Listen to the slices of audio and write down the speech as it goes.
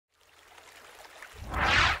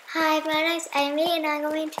Hi, my name's Amy and I'm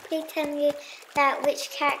going to be telling you about which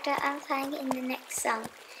character I'm playing in the next song.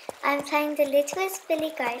 I'm playing the littlest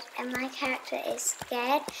billy goat and my character is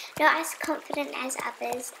scared, not as confident as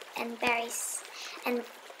others, and very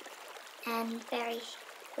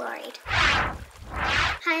worried.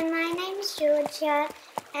 Hi, my name's Georgia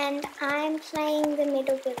and I'm playing the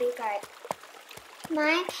middle billy goat.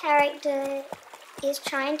 My character is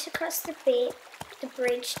trying to cross the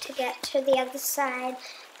bridge to get to the other side,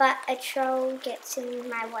 but a troll gets in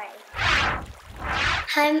my way.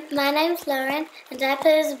 Hi, my name's Lauren and I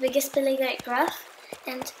play as the biggest billy goat, Gruff,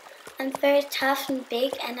 and I'm very tough and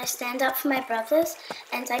big and I stand up for my brothers,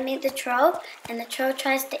 and I meet the troll and the troll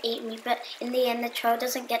tries to eat me, but in the end the troll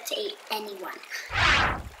doesn't get to eat anyone.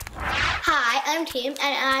 Hi, I'm Tim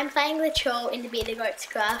and I'm playing the troll in the billy goat's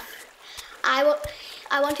Gruff. I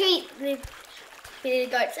want to eat the billy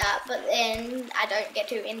goats up, but then I don't get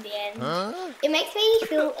to in the end. Huh? It makes me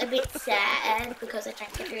feel a bit sad because I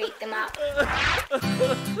don't get to eat them up.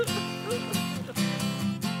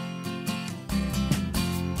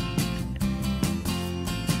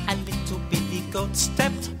 A little billy goat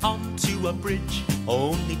stepped onto a bridge,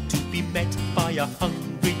 only to be met by a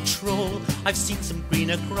hungry troll. I've seen some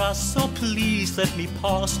greener grass, so please let me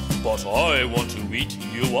pass. But I want to eat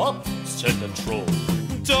you up, said the troll.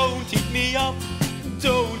 Don't eat me up,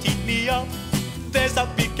 don't eat me up. There's a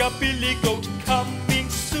bigger billy goat coming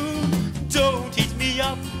soon. Don't eat me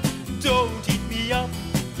up, don't eat me up.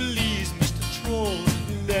 Please, Mr. Troll,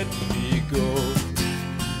 let me go.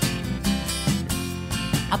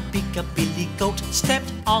 A bigger billy goat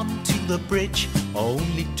stepped onto the bridge,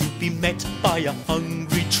 only to be met by a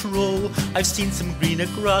hungry troll. I've seen some greener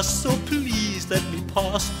grass, so please let me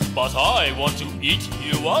pass. But I want to eat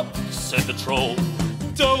you up, said the troll.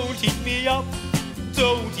 Don't eat me up,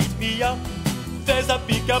 don't eat me up. There's a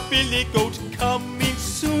bigger billy goat coming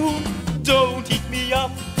soon. Don't eat me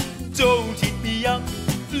up, don't eat me up.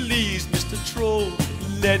 Please, Mr. Troll,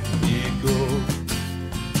 let me go.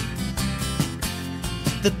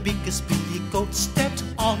 The biggest billy goat stepped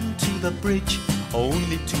onto the bridge,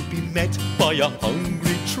 only to be met by a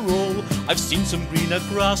hungry troll. I've seen some greener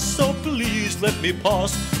grass, so please let me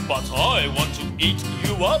pass. But I want to eat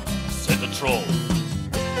you up, said the troll.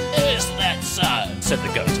 Is that so? Said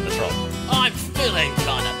the goat to the troll. I'm feeling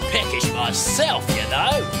kind of peckish myself, you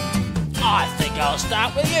know. I think I'll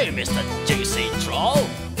start with you, Mr. Juicy Troll.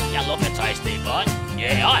 You look a tasty bite.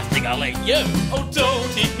 Yeah, I think I'll eat you. Oh,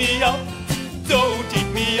 don't eat me up, don't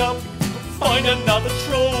eat me up. Find another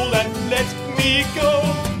troll and let me go.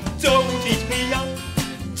 Don't eat me up,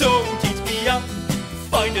 don't eat me up.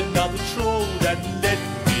 Find another troll and let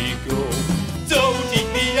me go. Don't eat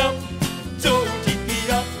me up, don't eat me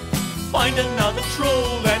up. Find another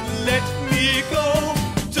troll and let me go.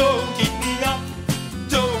 Don't eat me up,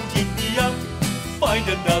 don't eat me up. Find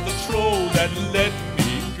another troll and let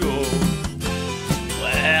me go.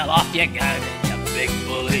 Well, off you go then, you big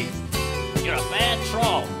bully. You're a bad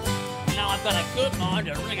troll. Now I've got a good mind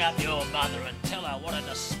to ring up your mother and tell her what a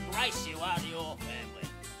disgrace you are to your family.